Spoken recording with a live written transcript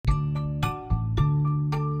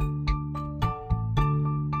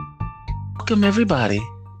Welcome, everybody,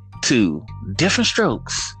 to Different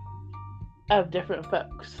Strokes. Of different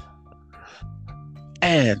folks.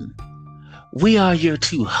 And we are your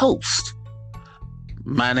two hosts.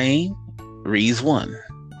 My name, Reese One.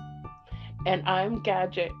 And I'm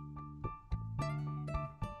Gadget.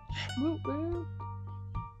 Woo woo.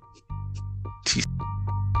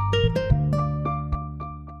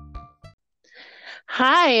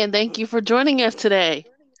 Hi, and thank you for joining us today.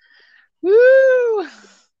 Woo!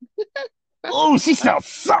 Oh, she sounds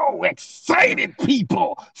so excited,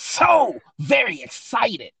 people. So very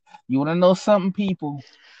excited. You want to know something, people?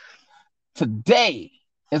 Today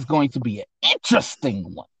is going to be an interesting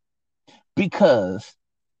one because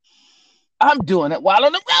I'm doing it while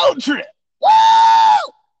on a road trip. Woo!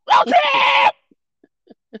 Road trip!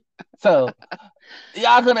 So,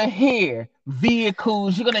 y'all gonna hear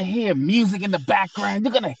vehicles, you're gonna hear music in the background,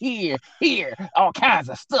 you're gonna hear all kinds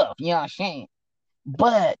of stuff, you know what I'm saying?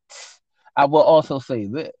 But I will also say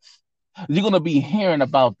this. You're going to be hearing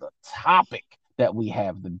about the topic that we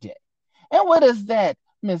have today. And what is that,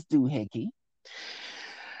 Miss Doohickey?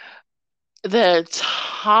 The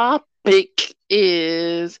topic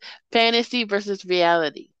is fantasy versus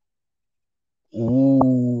reality.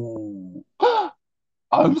 Ooh.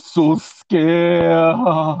 I'm so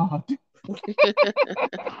scared.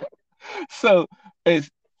 So it's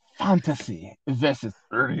fantasy versus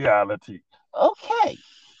reality. Okay.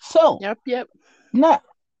 So Yep. now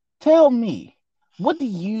tell me, what do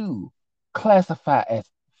you classify as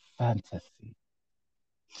fantasy?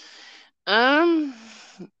 Um,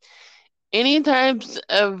 any types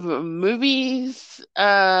of movies,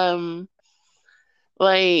 like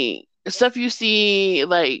stuff you see,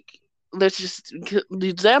 like let's just the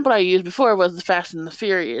example I used before was the Fast and the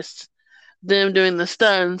Furious, them doing the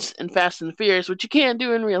stunts in Fast and the Furious, which you can't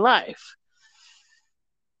do in real life.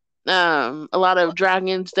 A lot of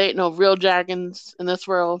dragons, they ain't no real dragons in this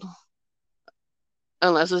world,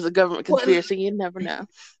 unless it's a government Well, conspiracy. You never know.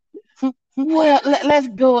 let's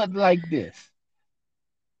go it like this.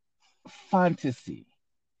 Fantasy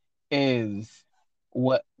is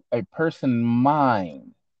what a person's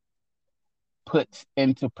mind puts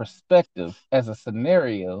into perspective as a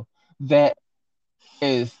scenario that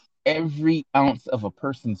is every ounce of a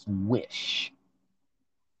person's wish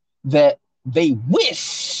that they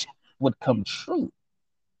wish would come true.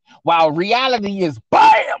 While reality is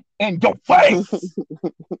bam in your face,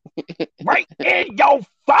 right in your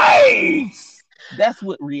face. That's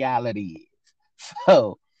what reality is.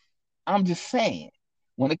 So I'm just saying,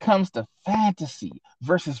 when it comes to fantasy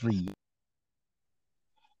versus reality,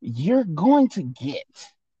 you're going to get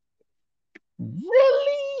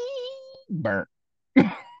really burnt.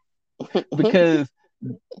 Because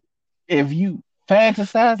if you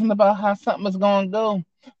fantasizing about how something is going to go,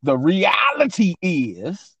 the reality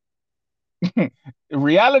is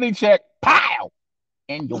reality check, pow,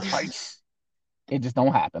 in your face. It just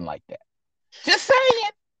don't happen like that. Just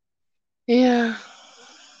saying. Yeah.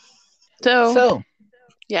 So So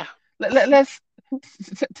yeah. let's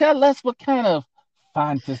tell us what kind of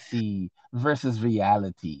fantasy versus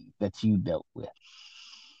reality that you dealt with.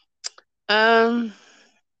 Um.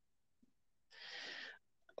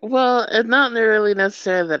 Well, it's not really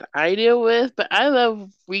necessarily that I deal with, but I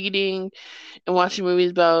love reading and watching movies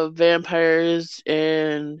about vampires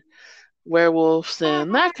and werewolves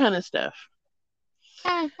and that kind of stuff.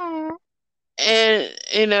 And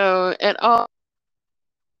and all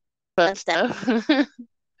fun stuff.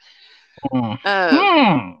 um,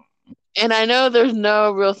 Hmm. and I know there's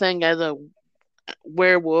no real thing as a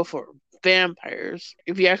werewolf or vampires.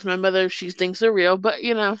 If you ask my mother, she thinks they're real, but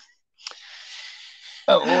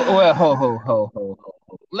Oh, well, ho.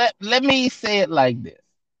 Let me say it like this.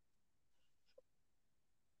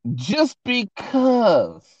 Just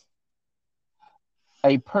because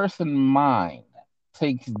a person's mind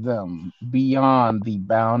takes them beyond the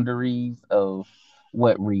boundaries of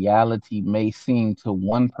what reality may seem to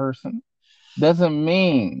one person doesn't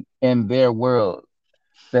mean in their world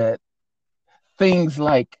that things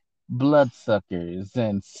like bloodsuckers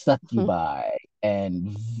and succubi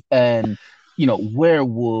and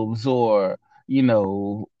werewolves or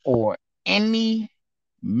any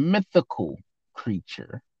mythical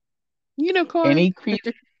creature, unicorn. any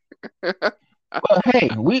creature. Well,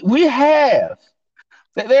 hey, we have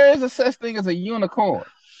there is a such thing as a unicorn.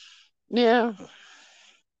 Yeah.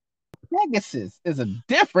 Pegasus is a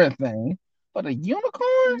different thing, but a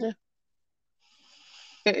unicorn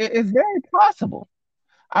Yeah. is very possible.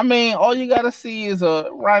 I mean, all you gotta see is a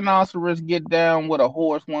rhinoceros get down with a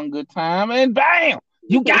horse one good time, and bam,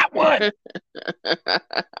 you got one.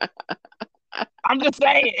 I'm just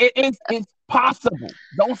saying, it's possible.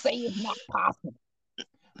 Don't say it's not possible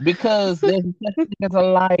because there's such thing as a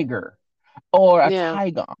liger or a Yeah.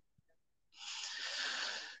 tiger.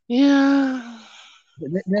 Yeah.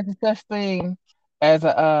 There's such thing as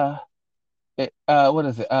a what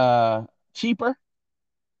is it? Cheaper.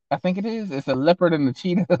 I think it is. It's a leopard and a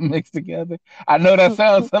cheetah mixed together. I know that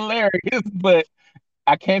sounds hilarious, but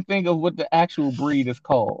I can't think of what the actual breed is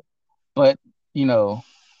called. But you know,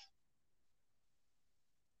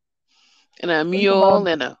 And a think about mule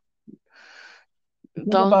and a think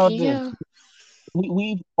about donkey. this. Yeah.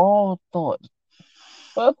 We've all thought.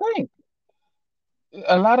 Well, think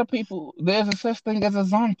a lot of people. There's a such thing as a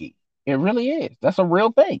zonkey. It really is. That's a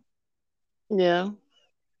real thing. Yeah.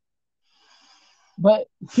 But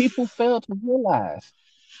people fail to realize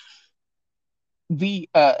the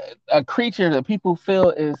a creature that people feel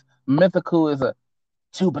is mythical is a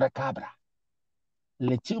chupacabra.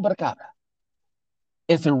 Le chupacabra.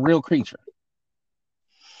 It's a real creature.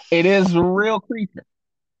 It is a real creature.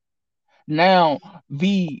 Now,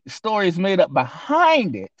 the stories made up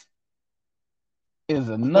behind it is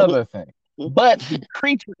another thing. But the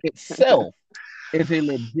creature itself is a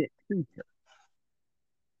legit creature.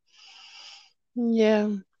 Yeah.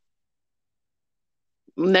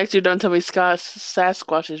 Next, you don't tell me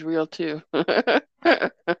Sasquatch is real too.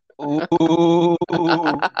 Ooh.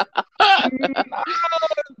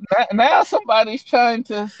 Now somebody's trying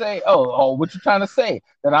to say, oh, what you trying to say?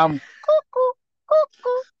 That I'm cuckoo,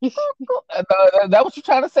 cuckoo, cuckoo. That what you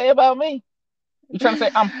trying to say about me? You trying to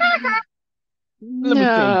say I'm let me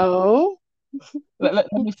tell you. No.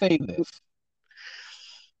 Let me say this.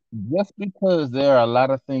 Just because there are a lot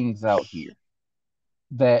of things out here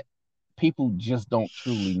that people just don't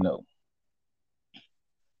truly know.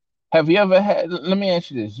 Have you ever had, let me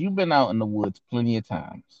ask you this. You've been out in the woods plenty of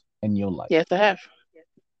times in your life. Yes, I have.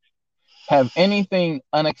 Have anything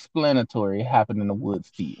unexplanatory happened in the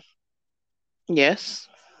woods to you? Yes.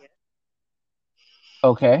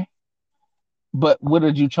 Okay. But what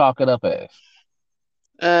did you chalk it up as?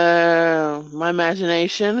 My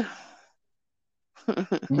imagination.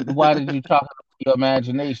 Why did you chalk it up to your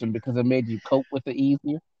imagination? Because it made you cope with it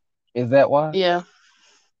easier? Is that why? Yeah.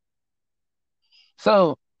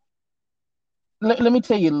 So let me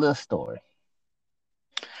tell you a little story.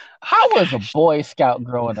 I was a Gosh. Boy Scout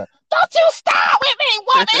growing up. Don't you start with me,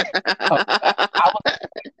 woman! Oh, I was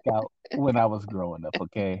a Scout when I was growing up,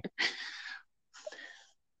 okay?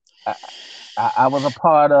 I, I was a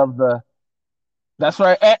part of the, that's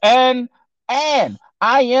right, and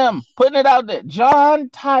I am putting it out there, John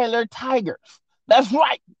Tyler Tigers. That's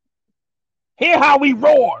right. Hear how we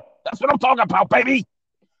roar. That's what I'm talking about, baby.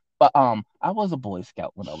 But I was a Boy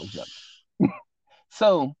Scout when I was young.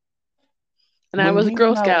 So And I when was a we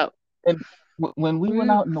Girl went out Scout. and when we went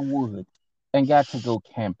Woo. out in the woods and got to go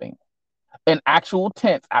camping in actual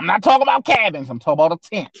tents, I'm not talking about cabins. I'm talking about a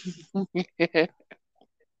tent.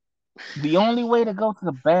 The only way to go to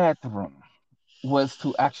the bathroom was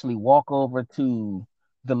to actually walk over to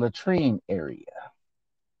the latrine area.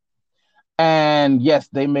 And yes,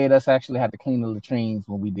 they made us actually have to clean the latrines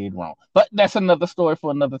when we did wrong. But that's another story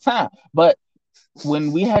for another time. But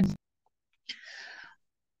when we had to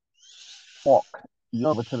walk you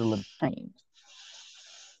over to the latrines,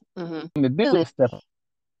 Hmm. to do this stuff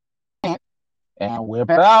and whip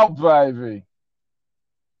it out, baby.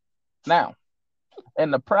 Now,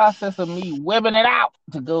 in the process of me whipping it out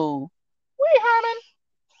to go, we Herman,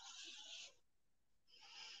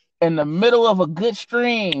 in the middle of a good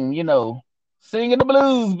stream, singing the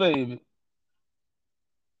blues, baby.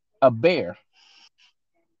 A bear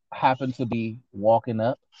happened to be walking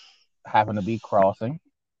up, happened to be crossing,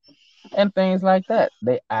 and things like that.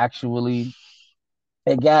 They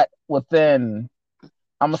got within,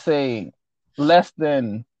 I'm gonna say, less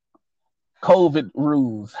than COVID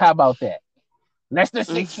rules. How about that? Less than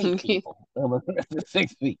 6 feet, people. It was less than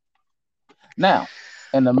 6 feet. Now,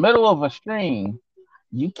 in the middle of a stream,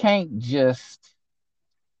 you can't just,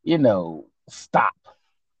 stop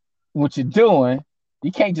what you're doing.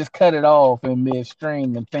 You can't just cut it off in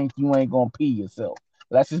midstream and think you ain't gonna pee yourself.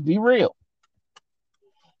 Let's just be real.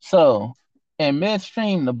 So, in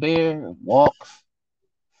midstream, the bear walks,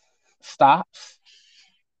 stops,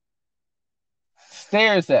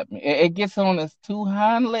 stares at me. It gets on its two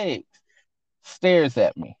hind legs, stares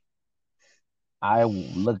at me. I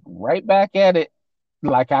look right back at it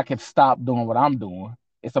like I could stop doing what I'm doing.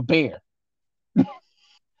 It's a bear.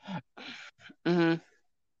 Hmm.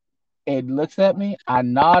 It looks at me. I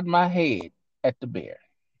nod my head at the bear.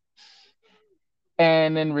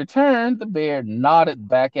 And in return, the bear nodded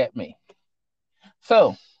back at me.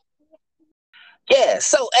 So, yeah,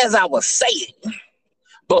 so as I was saying,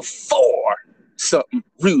 before something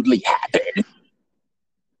rudely happened.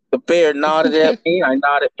 The bear nodded at me. I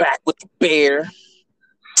nodded back with the bear.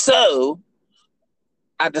 So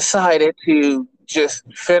I decided to just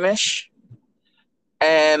finish.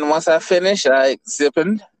 And once I finished, I zipped.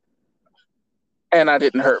 And I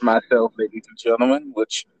didn't hurt myself, ladies and gentlemen,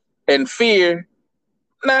 which in fear,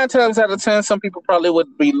 9 times out of 10, some people probably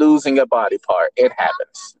would be losing a body part. It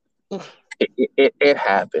happens. It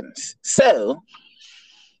happens. So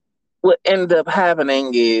what ended up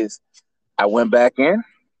happening is I went back in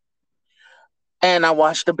and I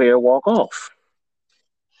watched the bear walk off.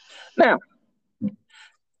 Now,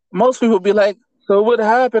 most people be like, so what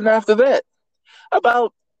happened after that?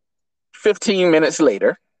 About 15 minutes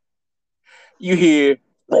later, you hear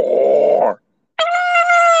roar.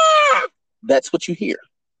 Ah! That's what you hear.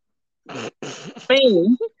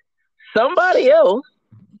 Meaning somebody else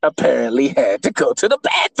apparently had to go to the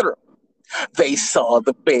bathroom. They saw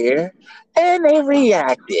the bear and they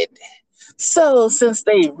reacted. So since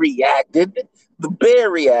they reacted, the bear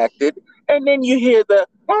reacted, and then you hear the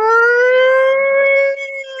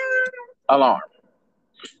alarm.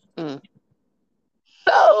 Mm.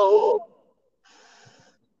 So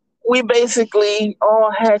we basically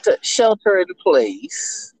all had to shelter in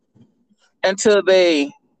place until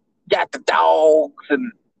they got the dogs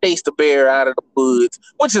and chased the bear out of the woods,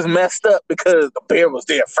 which is messed up because the bear was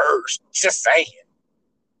there first. Just saying.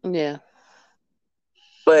 Yeah.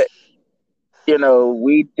 But,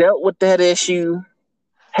 we dealt with that issue,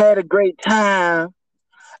 had a great time,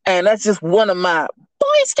 and that's just one of my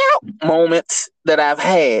Boy Scout moments that I've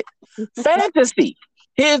had. Fantasy.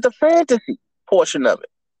 Here's the fantasy portion of it.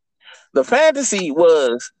 The fantasy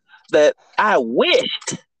was that I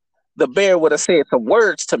wished the bear would have said some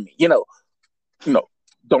words to me.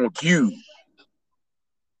 Don't you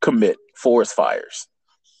commit forest fires.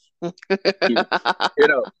 That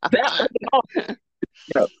would be awesome.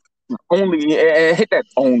 Only hit that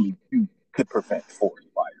only you could prevent forest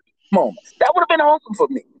fires moment. That would have been awesome for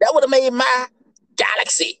me. That would have made my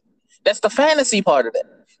galaxy. That's the fantasy part of it.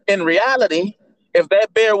 In reality, if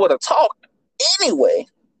that bear would have talked anyway,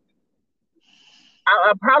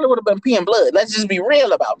 I probably would have been peeing blood. Let's just be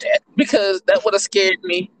real about that, because that would have scared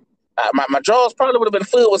me. My jaws probably would have been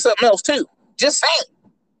filled with something else too. Just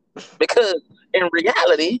saying. Because in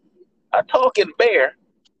reality, a talking bear,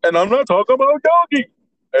 and I'm not talking about doggy.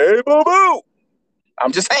 Hey, boo boo.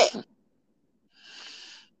 I'm just saying.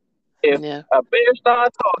 If a bear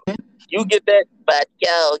starts talking, you get that but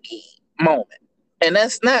doggy moment. And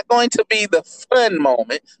that's not going to be the fun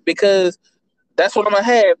moment, because that's what I'm going to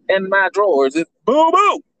have in my drawers. It's boo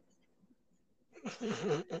boo.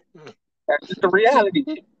 That's just the reality.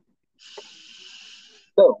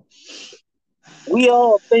 So, we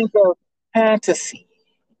all think of fantasy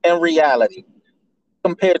and reality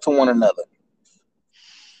compared to one another.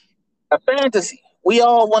 A fantasy, we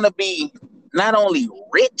all want to be not only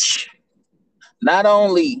rich, not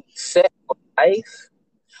only set for life,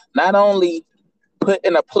 not only put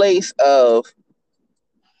in a place of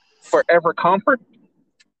forever comfort.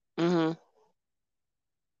 Mm-hmm.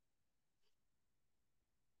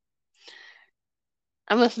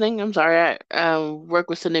 I'm listening. I'm sorry. Work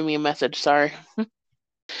was sending me a message. Sorry.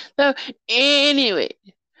 So anyway,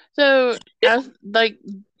 as like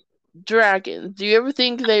dragons, do you ever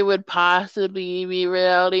think they would possibly be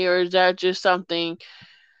reality, or is that just something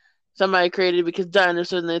somebody created because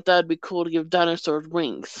dinosaurs and they thought it'd be cool to give dinosaurs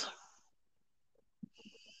wings?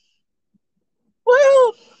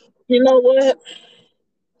 Well, you know what?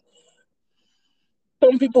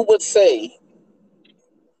 Some people would say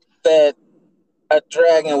that a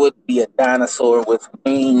dragon would be a dinosaur with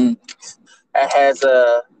wings. It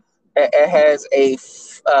has a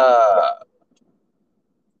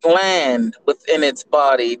gland within its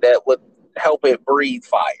body that would help it breathe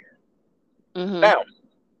fire. Mm-hmm. Now,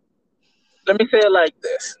 let me say it like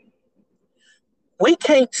this: we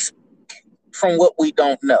can't speak from what we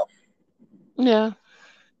don't know. Yeah.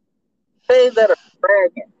 Say that a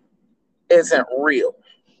dragon isn't real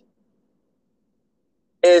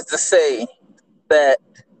is to say that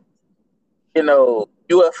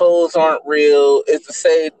UFOs aren't real. Is to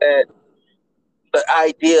say that the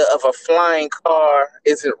idea of a flying car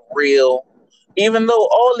isn't real, even though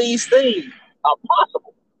all these things are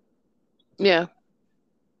possible. Yeah.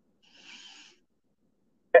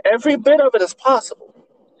 Every bit of it is possible.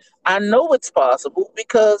 I know it's possible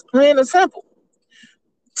because, plain and simple,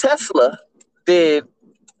 Tesla did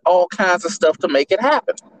all kinds of stuff to make it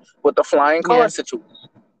happen with the flying car situation.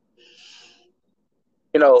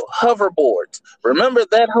 Hoverboards. Remember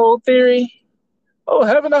that whole theory? Oh,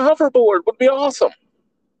 having a hoverboard would be awesome.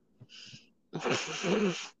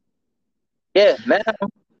 Yeah, now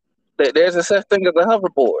there's a such thing as a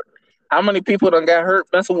hoverboard. How many people done got hurt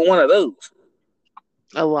messing with one of those?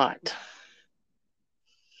 A lot.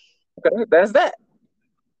 Okay, that's that.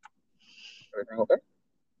 Okay.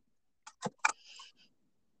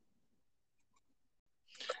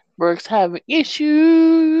 Work's having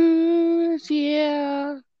issues.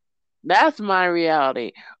 Yeah. That's my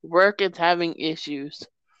reality. Work is having issues.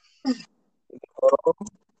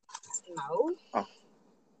 No.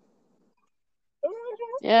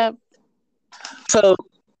 Yep. So,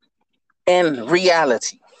 in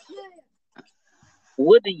reality,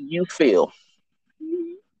 what do you feel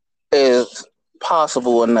is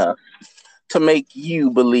possible enough to make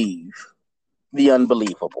you believe the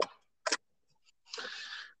unbelievable?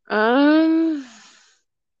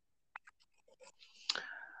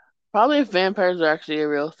 Probably if vampires are actually a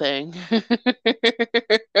real thing.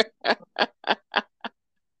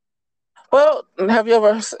 Well, have you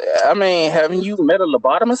ever? I mean, haven't you met a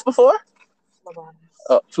lobotomist before?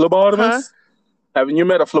 Phlebotomist? Huh? Haven't you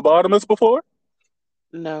met a phlebotomist before?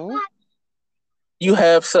 No. You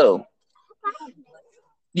have so.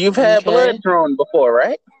 You've had blood Okay. drawn before,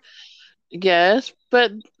 right? Yes,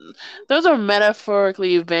 but those are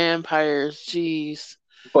metaphorically vampires. Jeez.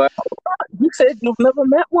 But you said you've never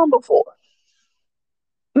met one before.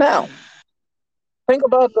 Now, think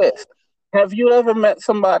about this. Have you ever met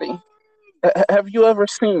somebody? Have you ever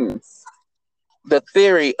seen the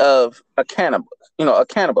theory of a cannibal? You know, a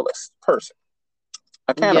cannibalist person,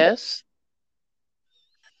 a cannibal. Yes.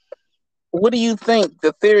 What do you think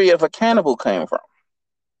the theory of a cannibal came from?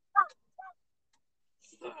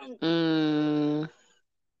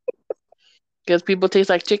 Because people taste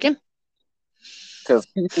like chicken? Because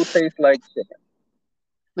people taste like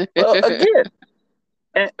chicken. Well, again,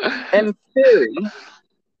 in theory,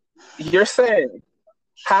 you're saying,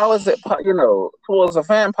 how is it, towards a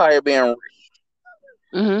vampire being real?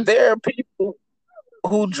 Mm-hmm. There are people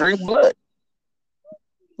who drink blood.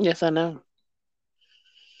 Yes, I know.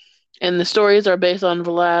 And the stories are based on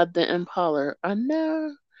Vlad the Impaler. I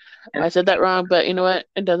know. I said that wrong, but you know what?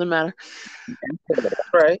 It doesn't matter.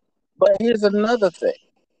 Right. But here's another thing.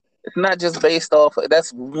 It's not just based off of,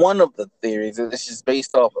 that's one of the theories. It's just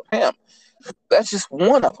based off of him. That's just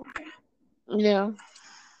one of them. Yeah.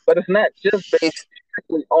 But it's not just based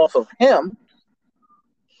strictly off of him.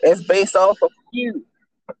 It's based off of few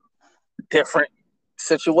different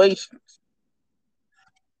situations.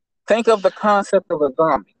 Think of the concept of a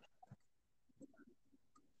zombie.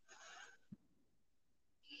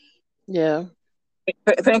 Yeah.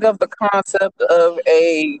 Think of the concept of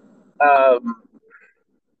a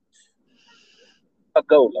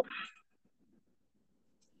golem.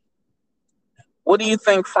 What do you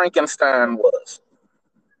think Frankenstein was?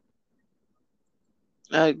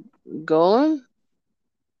 A golem?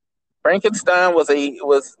 Frankenstein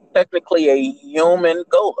was technically a human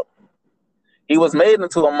golem. He was made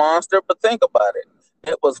into a monster, but think about it.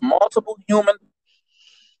 It was multiple human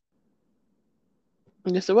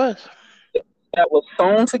Yes, it was. that was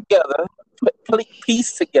sewn together,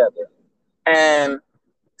 pieced together, and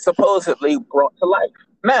supposedly brought to life.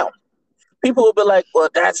 Now, people will be like, well,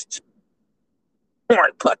 that's corn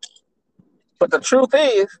pucky. But the truth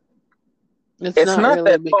is, It's it's not not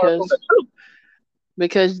really that far from the truth.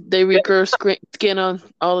 because they regrow skin on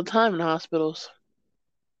all the time in hospitals.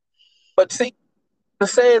 But see, to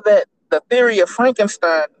say that the theory of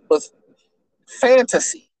Frankenstein was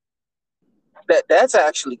fantasy, that's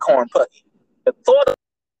actually corn pucky. The thought of,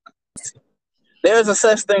 there's a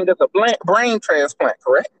such thing as a brain transplant,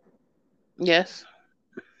 correct? Yes.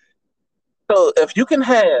 So if you can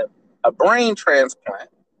have a brain transplant,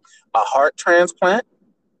 a heart transplant,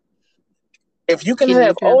 if you can Kidney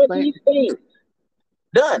have all transplant. these things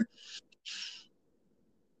done,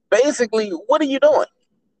 basically, what are you doing?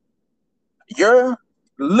 You're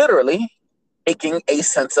literally making a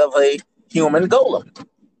sense of a human golem.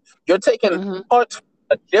 You're taking parts from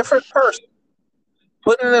a different person,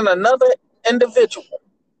 putting it in another individual,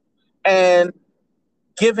 and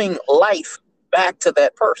giving life back to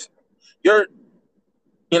that person. You're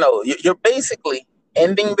basically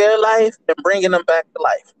ending their life and bringing them back to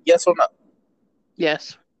life. Yes or no?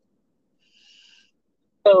 Yes.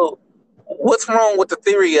 So, what's wrong with the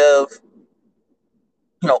theory of,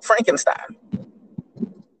 Frankenstein?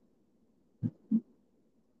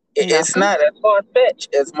 It's Nothing. not as far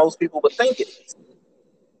fetched as most people would think it is.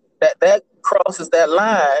 That crosses that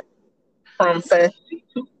line from fantasy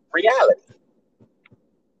to reality.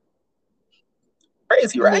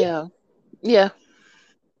 Crazy, right? Yeah. Yeah.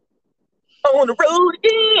 On the road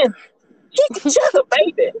again. Get each other,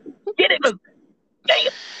 baby. Get it moving.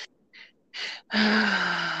 Damn.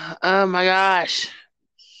 Oh my gosh.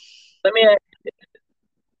 Let me ask you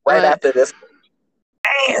right What? after this.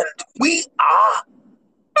 And we are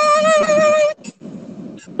back.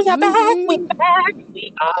 We are back. We Woohoo. back.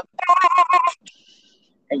 We are back.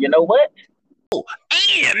 And you know what?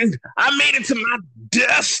 And I made it to my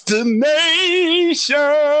destination.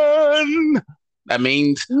 That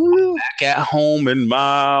means Woo. back at home in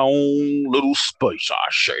my own little space, I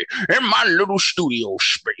say, in my little studio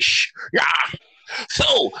space. Yeah.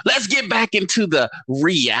 So let's get back into the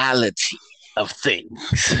reality of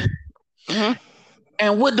things. Mhm.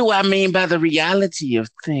 And what do I mean by the reality of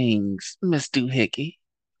things, Miss Doohickey?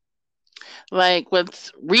 Like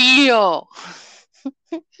what's real?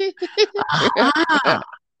 Ah,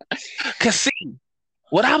 because see,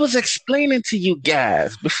 what I was explaining to you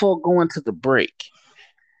guys before going to the break,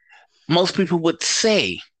 most people would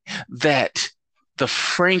say that the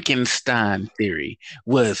Frankenstein theory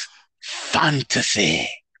was fantasy.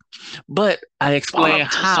 But I explain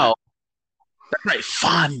how, that's right,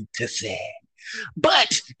 fantasy.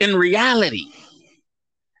 But in reality,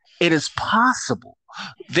 it is possible.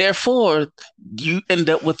 Therefore, you end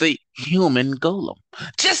up with a human golem.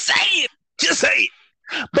 Just say it. Just say it.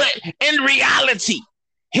 But in reality,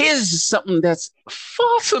 here's something that's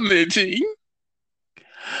fascinating.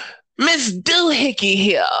 Miss Doohickey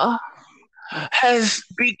here has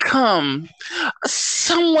become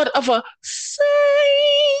somewhat of a saint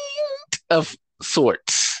of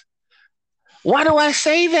sorts. Why do I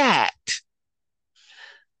say that?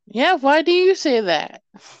 Yeah, why do you say that?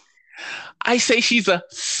 I say she's a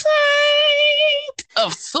saint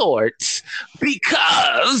of sorts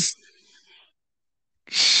because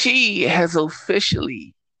she has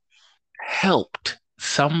officially helped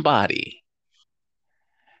somebody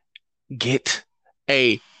get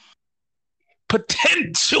a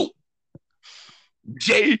potential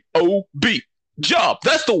J-O-B job.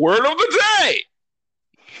 That's the word of the day.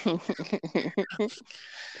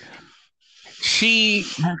 She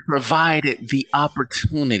has provided the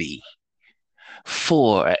opportunity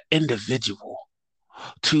for an individual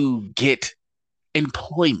to get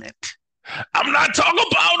employment. I'm not talking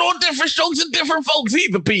about on different strokes and different folks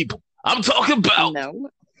either, people. I'm talking about No.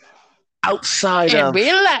 outside In of,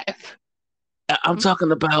 real life. I'm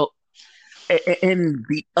talking about in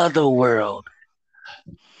the other world.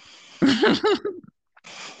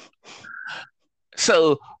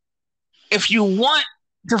 So if you want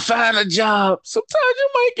to find a job, sometimes you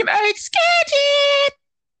might get asked, Gadget.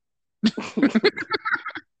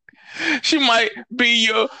 She might be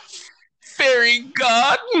your fairy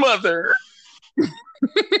godmother.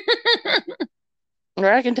 Or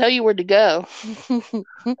I can tell you where to go.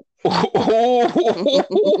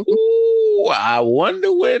 Oh, I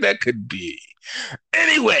wonder where that could be.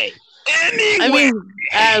 Anyway, I mean,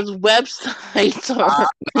 as websites or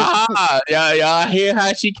yeah, I hear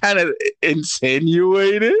how she kind of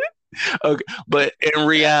insinuated. Okay, but in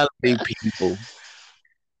reality, people,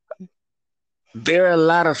 there are a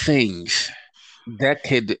lot of things that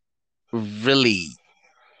could really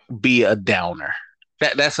be a downer.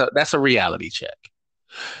 That's a reality check.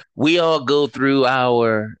 We all go through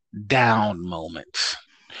our down moments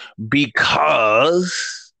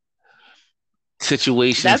because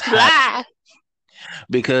situations that's happen. life.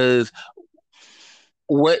 Because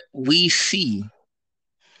what we see,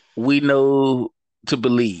 we know to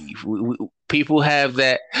believe. People have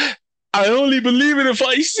that. I only believe it if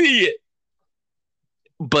I see it.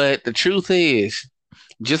 But the truth is,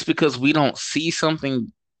 just because we don't see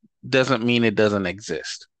something doesn't mean it doesn't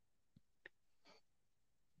exist.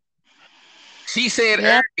 She said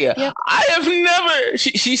earlier, I have never,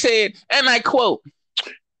 she said, and I quote,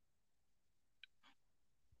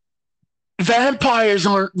 vampires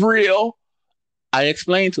aren't real. I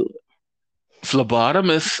explained to her,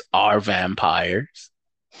 phlebotomists are vampires.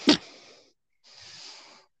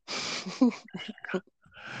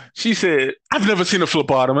 She said, I've never seen a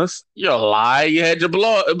phlebotomist. You're a lie. You had your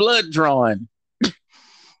blood drawn.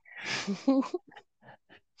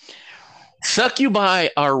 Succubi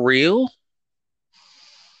are real.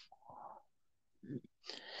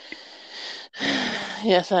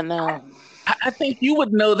 Yes, I know. I think you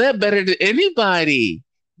would know that better than anybody.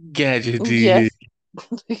 Gadget. Yes.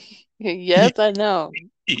 Yes, I know.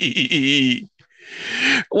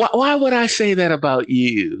 Why would I say that about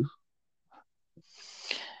you?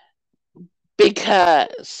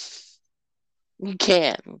 Because you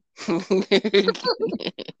can.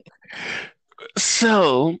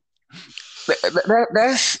 So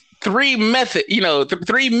that's three method,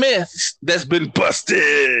 three myths that's been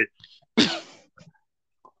busted.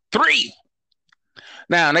 Three.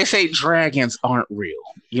 Now they say dragons aren't real.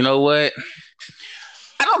 You know what?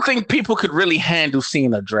 I don't think people could really handle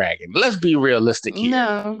seeing a dragon. Let's be realistic here.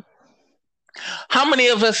 No. How many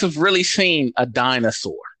of us have really seen a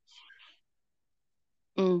dinosaur?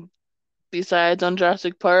 Besides on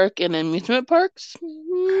Jurassic Park and amusement parks,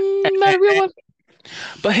 not a real one.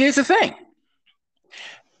 But here's the thing.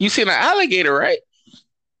 You seen an alligator, right?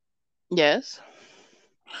 Yes.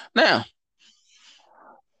 Now,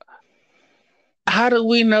 how do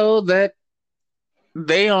we know that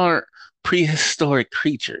they aren't prehistoric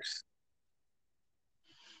creatures?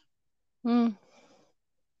 Good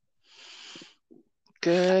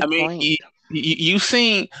point. You've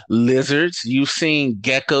seen lizards, you've seen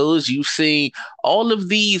geckos, you've seen all of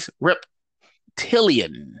these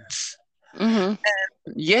reptilians. Mm-hmm. And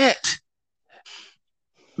yet,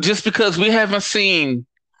 just because we haven't seen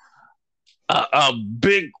a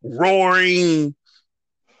big roaring,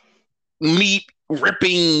 meat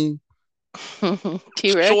ripping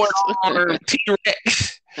T-Rex, short-armed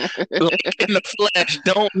T-Rex in the flesh,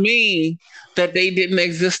 don't mean that they didn't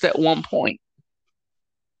exist at one point.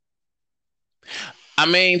 I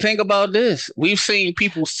mean, think about this. We've seen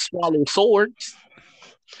people swallow swords.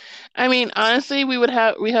 I mean, honestly, we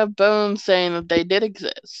have bones saying that they did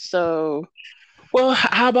exist. So, well,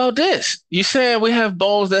 how about this? You said we have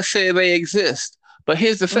bones that say they exist, but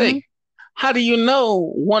here's the thing: how do you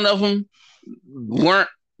know one of them weren't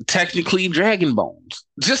technically dragon bones?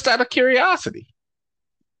 Just out of curiosity.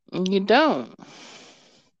 You don't.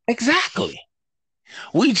 Exactly.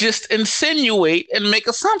 We just insinuate and make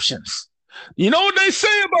assumptions. You know what they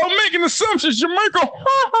say about making assumptions? You make a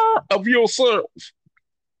of yourself.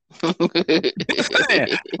 Just saying.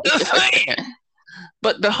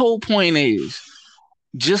 But the whole point is,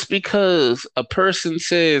 just because a person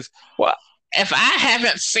says, well, if I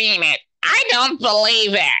haven't seen it, I don't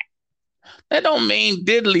believe it. That don't mean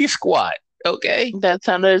diddly squat, okay? That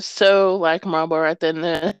sounded so like Marble right then.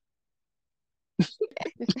 I'm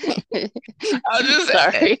just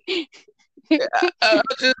sorry. I'm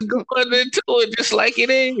just going into it just like it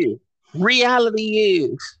is. Reality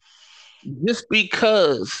is, just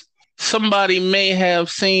because somebody may have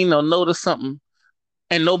seen or noticed something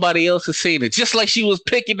and nobody else has seen it, just like she was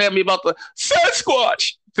picking at me about the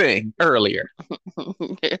Sasquatch thing earlier.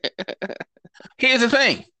 Here's the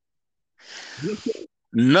thing.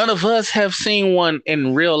 None of us have seen one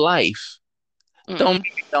in real life. Don't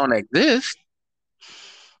mean it don't exist.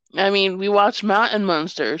 I mean, we watch Mountain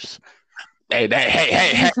Monsters. Hey,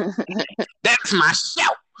 that's my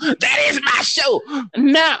show. That is my show.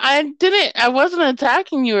 No, I didn't. I wasn't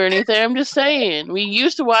attacking you or anything. I'm just saying we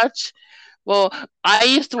used to watch. Well, I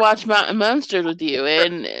used to watch Mountain Monsters with you,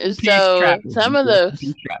 and so Trapper. some of those.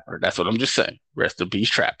 Trapper. That's what I'm just saying. Rest in peace,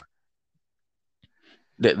 Trapper.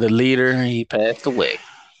 The leader, he passed away.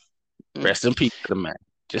 Rest in peace to the man.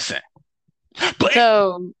 Just saying. But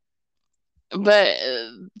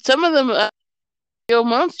some of them real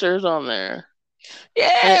monsters on there.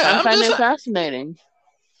 Yeah, I find it fascinating.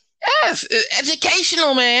 Yes,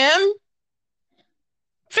 educational, man.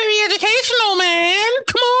 Very educational, man.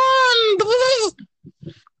 Come on.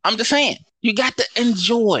 I'm just saying, you got to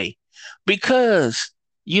enjoy, because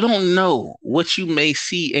you don't know what you may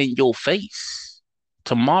see in your face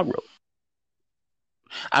tomorrow.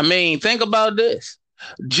 I mean, think about this.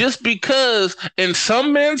 Just because in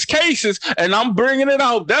some men's cases, and I'm bringing it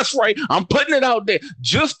out, that's right, I'm putting it out there.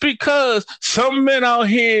 Just because some men out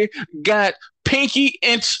here got pinky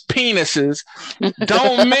inch penises,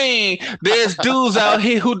 don't mean there's dudes out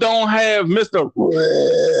here who don't have Mr.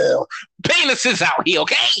 Real penises out here,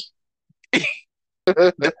 okay?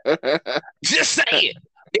 Just saying,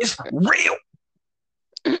 it's real.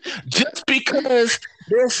 Just because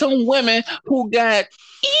there's some women who got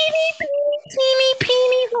teeny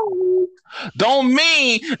peeny holes, don't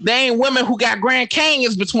mean they ain't women who got Grand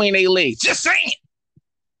Canyons between their legs. Just saying.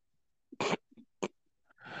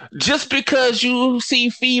 Just because you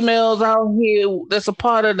see females out here that's a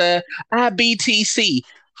part of the IBTC,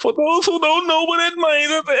 for those who don't know what it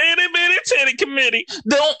means, it's the Itty Bitty Titty Committee,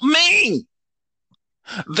 don't mean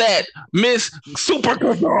that Miss Super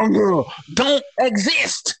Kazanga don't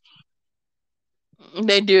exist.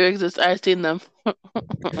 They do exist. I've seen them.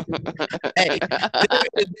 Hey, there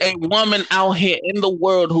is a woman out here in the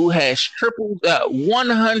world who has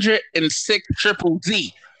 106 triple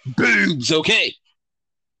Z boobs, okay?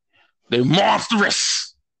 They're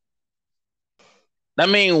monstrous. I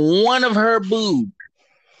mean, one of her boobs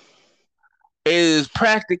is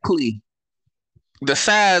practically the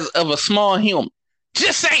size of a small human.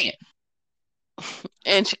 Just saying.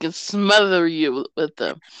 And she can smother you with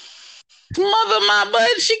them. Smother my butt.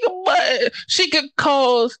 She could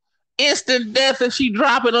cause instant death if she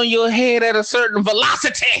drop it on your head at a certain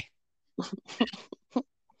velocity.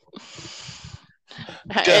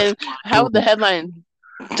 And how would the headline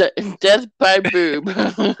death by boob?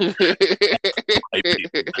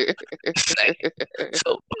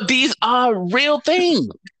 So these are real things.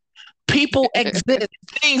 People exist.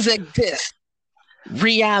 Things exist.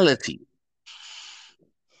 Reality.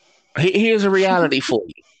 Here's a reality for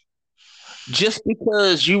you. Just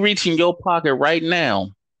because you reach in your pocket right now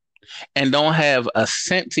and don't have a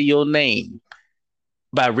cent to your name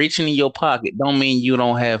by reaching in your pocket don't mean you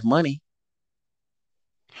don't have money.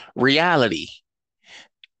 Reality.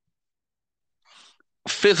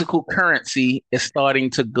 Physical currency is starting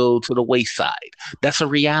to go to the wayside. That's a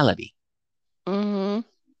reality. Mm-hmm.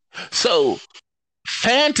 So,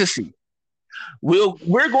 fantasy.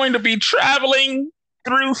 We're going to be traveling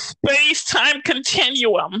through space-time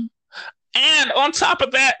continuum. And on top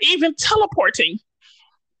of that, even teleporting.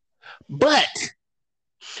 But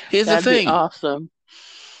here's That'd the thing. Be awesome.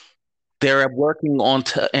 They're working on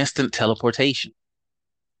instant teleportation.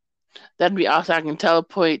 That'd be awesome. I can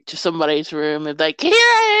teleport to somebody's room and like, here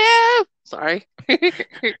I am. Sorry.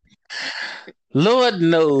 Lord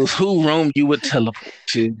knows who room you would teleport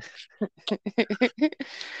to.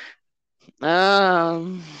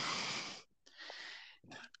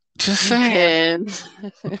 Just saying.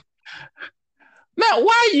 Now,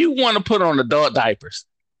 why you want to put on adult diapers?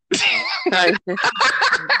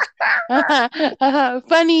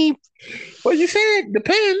 Funny. Well, you said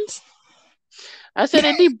depends. I said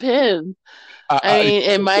it depends. I mean,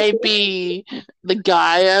 it might be the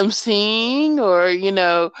guy I'm seeing, or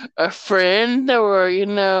a friend, or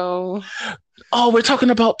Oh, we're talking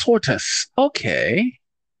about tortoise. Okay.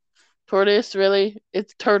 Tortoise, really?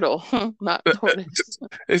 It's turtle, not tortoise.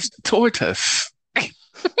 It's tortoise.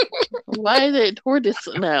 Why is it tortoise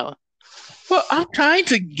now? Well, I'm trying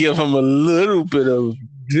to give him a little bit of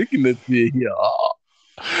dignity here.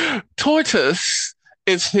 Tortoise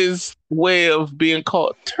is his way of being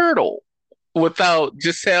called turtle without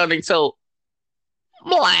just sounding so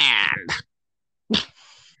bland.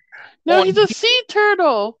 No, he's a sea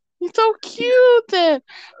turtle. He's so cute and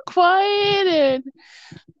quiet and...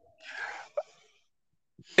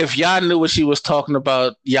 If y'all knew what she was talking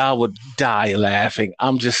about, y'all would die laughing.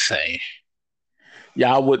 I'm just saying.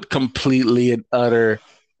 Y'all would completely and utter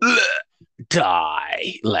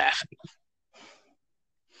die laughing.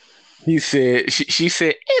 She said,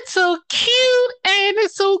 it's so cute and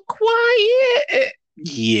it's so quiet.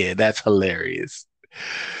 Yeah, that's hilarious.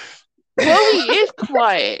 Well, he is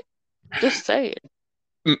quiet. Just say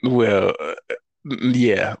it. Well,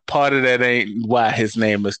 yeah, part of that ain't why his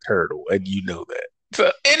name is Turtle, and you know that. So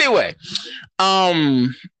anyway,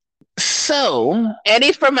 so and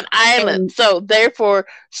he's from an island, so therefore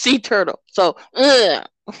sea turtle. So,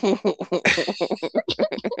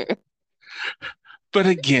 but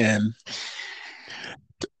again,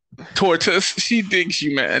 Tortoise, she digs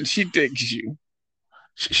you, man. She digs you.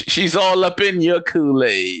 She's all up in your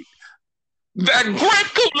Kool-Aid. That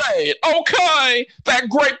great Kool-Aid, okay, that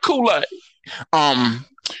great Kool-Aid.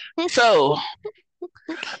 So.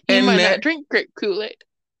 You might not drink grape Kool-Aid.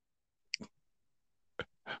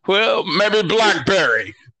 Well, maybe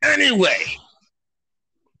blackberry. Anyway.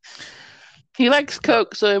 He likes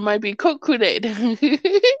Coke, so it might be Coke Kool-Aid.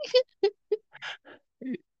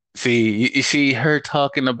 See, you see her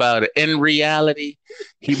talking about it. In reality,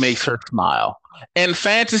 he makes her smile. In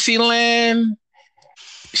Fantasyland,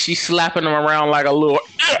 she's slapping him around like a little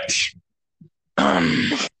itch.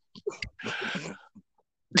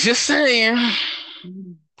 Just saying.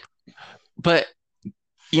 But,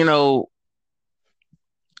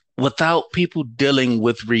 without people dealing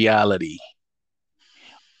with reality,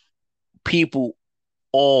 people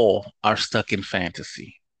all are stuck in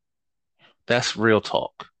fantasy. That's real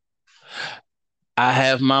talk. I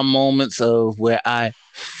have my moments of where I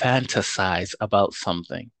fantasize about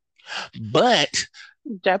something. But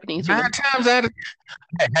Japanese 9 times out of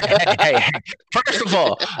hey, first of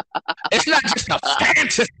all, it's not just a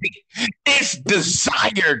fantasy. It's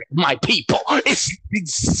desired, my people. It's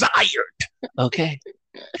desired. Okay.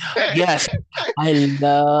 Yes, I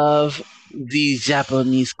love the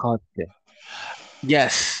Japanese culture.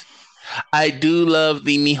 Yes, I do love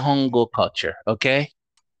the Nihongo culture. Okay.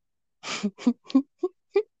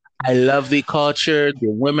 I love the culture. The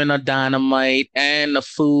women are dynamite, and the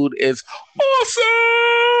food is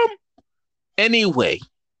awesome. Anyway,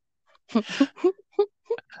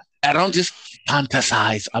 I don't just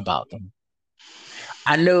fantasize about them.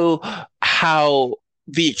 I know how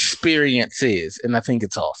the experience is, and I think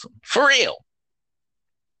it's awesome. For real.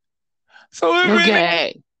 So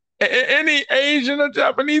okay. Any Asian or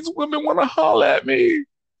Japanese women want to holler at me,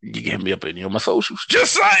 you get me up in my socials.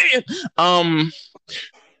 Just saying.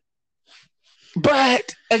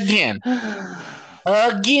 But again,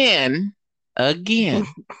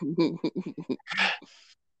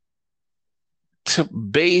 to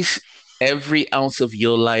base every ounce of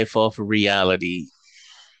your life off of reality,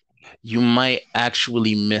 you might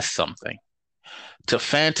actually miss something. To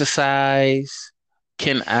fantasize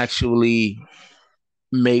can actually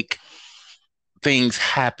make things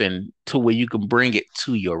happen to where you can bring it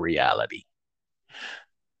to your reality.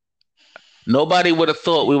 Nobody would have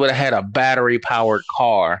thought we would have had a battery powered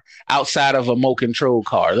car outside of a remote control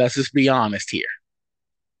car. Let's just be honest here.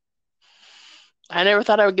 I never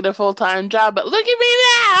thought I would get a full-time job, but look at me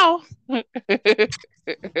now.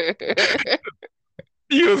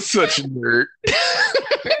 You're such a nerd.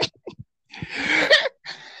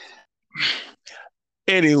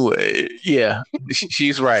 Anyway, yeah,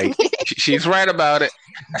 she's right. She's right about it,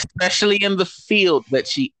 especially in the field that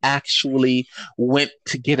she actually went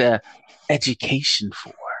to get a education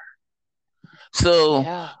for.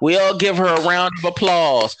 So we all give her a round of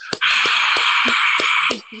applause.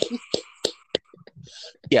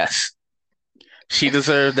 Yes, she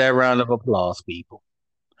deserved that round of applause, people.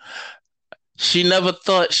 She never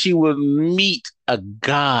thought she would meet a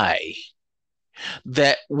guy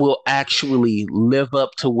that will actually live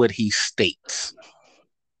up to what he states.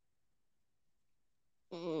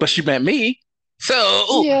 But she met me.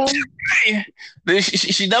 So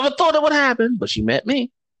she never thought it would happen, but she met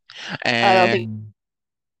me. And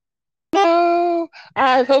no,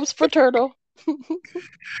 I have hopes for Turtle.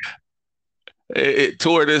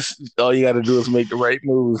 Tortoise, all you got to do is make the right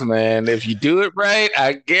moves, man. If you do it right,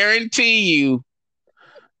 I guarantee you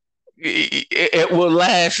it will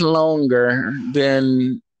last longer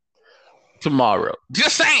than tomorrow.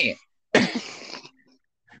 Just saying.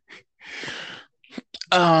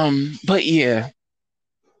 But yeah,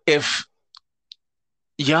 if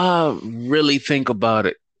y'all really think about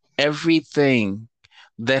it, everything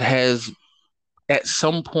that has at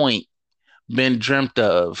some point been dreamt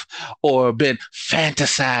of or been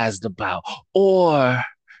fantasized about or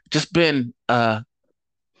just been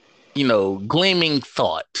gleaming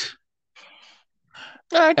thought.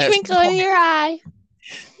 Or twinkle in your eye.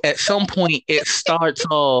 At some point it starts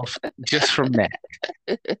off just from that.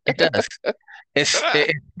 It does. It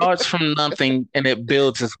starts from nothing and it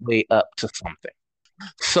builds its way up to something.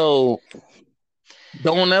 So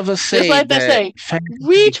don't ever say just like they say,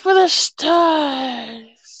 reach for the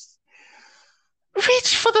stars.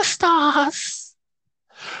 Reach for the stars.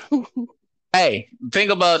 Hey,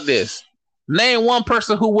 think about this. Name one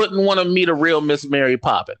person who wouldn't want to meet a real Miss Mary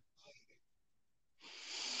Poppins.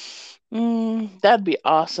 That'd be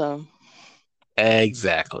awesome.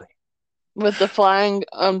 Exactly. With the flying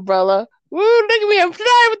umbrella. Woo, look at me, I'm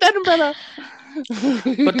flying with that umbrella.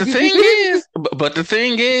 But the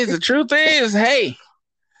thing is, the truth is, hey,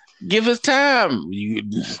 give us time.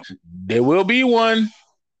 There will be one.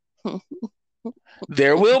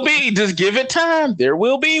 There will be. Just give it time. There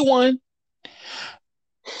will be one.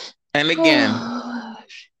 And again,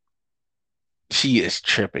 she is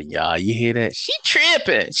tripping, y'all. You hear that? She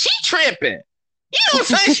tripping. You know what I'm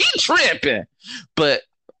saying? She tripping. But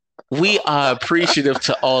we are appreciative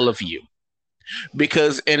to all of you.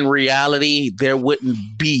 Because in reality, there wouldn't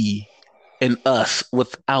be an us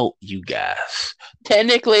without you guys.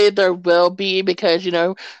 Technically, there will be because,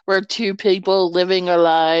 we're two people living our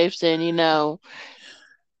lives and,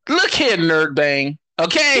 Look here, Nerd Bang.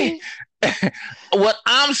 Okay? What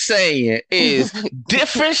I'm saying is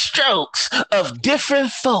different strokes of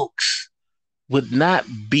different folks would not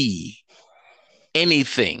be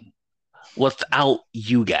anything without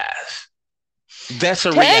you guys. That's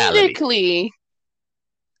a reality. Technically,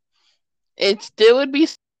 it still would be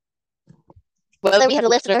whether we have a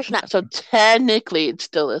listener or not. So technically, it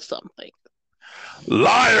still is something.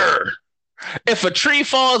 Liar! If a tree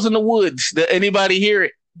falls in the woods, does anybody hear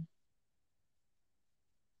it?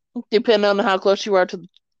 Depending on how close you are to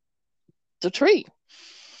the tree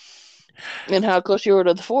and how close you are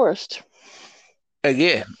to the forest.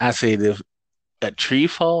 Again, I said if a tree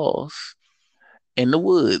falls in the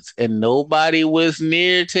woods and nobody was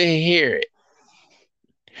near to hear it,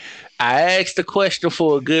 I asked the question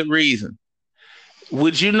for a good reason.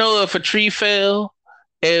 Would you know if a tree fell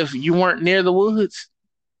if you weren't near the woods?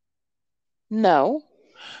 No.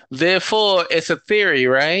 Therefore, it's a theory,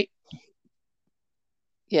 right?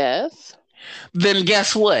 Yes. Then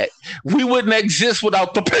guess what? We wouldn't exist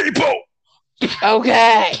without the people.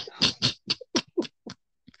 Okay.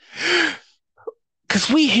 Because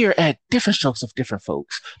we here at Different Strokes of Different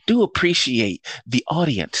Folks do appreciate the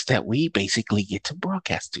audience that we basically get to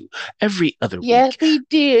broadcast to every other Yes, week. we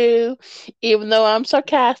do. Even though I'm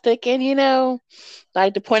sarcastic and,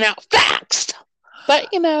 like to point out facts. But,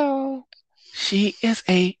 She is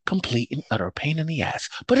a complete and utter pain in the ass.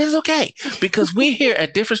 But it's okay because we here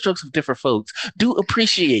at Different Strokes of Different Folks do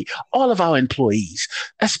appreciate all of our employees,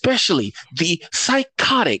 especially the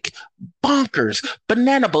psychotic, bonkers,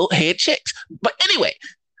 banana boat head chicks. But anyway,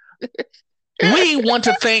 we want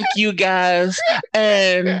to thank you guys,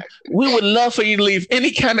 and we would love for you to leave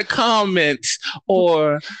any kind of comments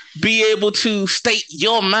or be able to state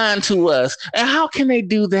your mind to us. And how can they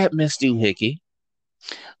do that, Miss Doohickey?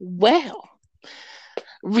 well,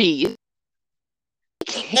 Reese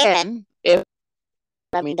can, if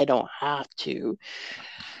I mean they don't have to.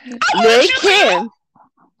 They can.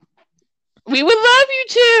 We would love you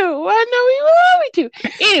too. I know we would love you too.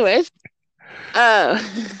 Anyways, oh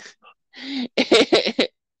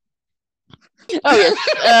yes.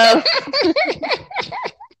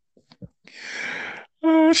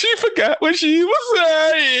 She forgot what she was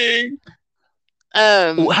saying.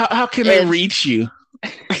 How can they reach you?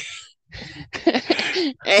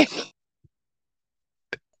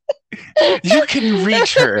 You can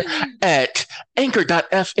reach her at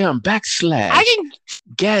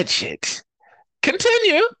anchor.fm/gadget.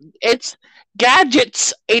 Continue. It's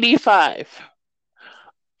Gadgets85.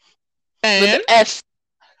 And with an S.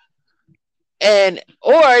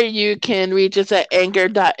 Or you can reach us at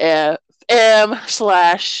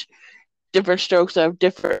anchor.fm/different strokes of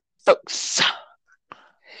different folks.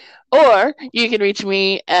 Or you can reach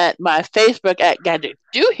me at my Facebook at Gadget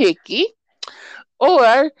Doohickey,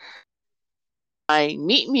 or my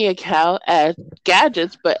Meet Me account at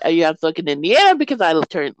Gadgets, but you have to look in Indiana because I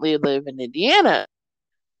currently live in Indiana.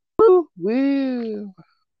 Woo, woo.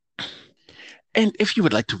 And if you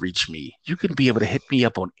would like to reach me, you can be able to hit me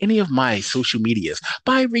up on any of my social medias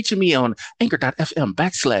by reaching me on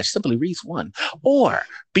anchor.fm/simplyreese1, or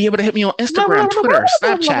be able to hit me on Instagram, Twitter,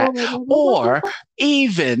 Snapchat, or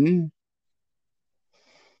even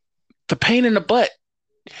the pain in the butt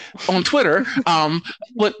on Twitter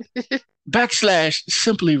with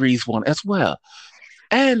 /simplyreese1 as well.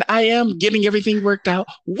 And I am getting everything worked out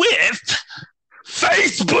with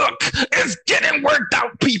Facebook. Is getting worked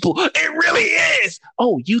out, people. It really is.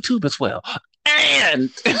 Oh, YouTube as well.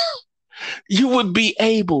 And you would be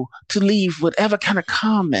able to leave whatever kind of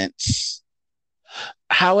comments,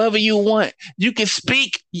 however you want. You can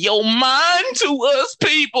speak your mind to us,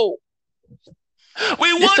 people.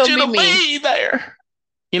 We want you to be there.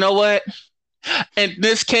 You know what? In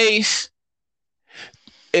this case,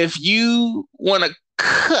 if you want to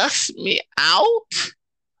cuss me out,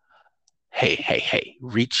 hey,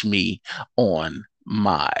 reach me on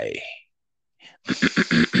my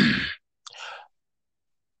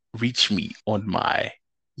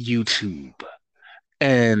YouTube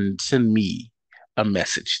and send me a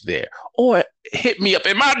message there, or hit me up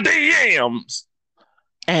in my DMs,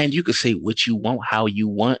 and you can say what you want, how you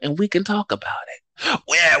want, and we can talk about it.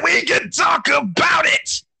 We can talk about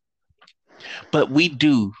it. But we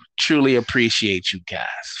do truly appreciate you guys,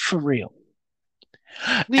 for real.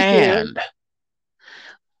 And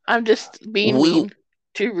I'm just being mean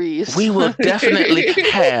to Reese. We will definitely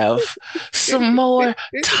have some more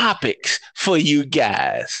topics for you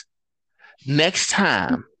guys next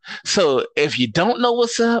time. So if you don't know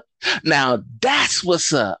what's up, now that's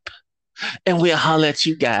what's up. And we'll holler at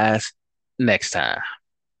you guys next time.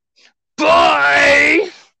 Bye!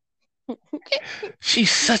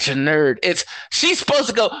 She's such a nerd. She's supposed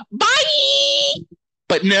to go, bye!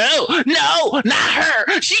 But no, not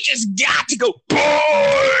her. She just got to go,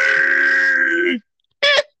 bye!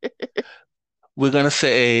 We're going to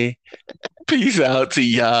say peace out to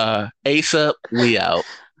y'all. Ace up, we out.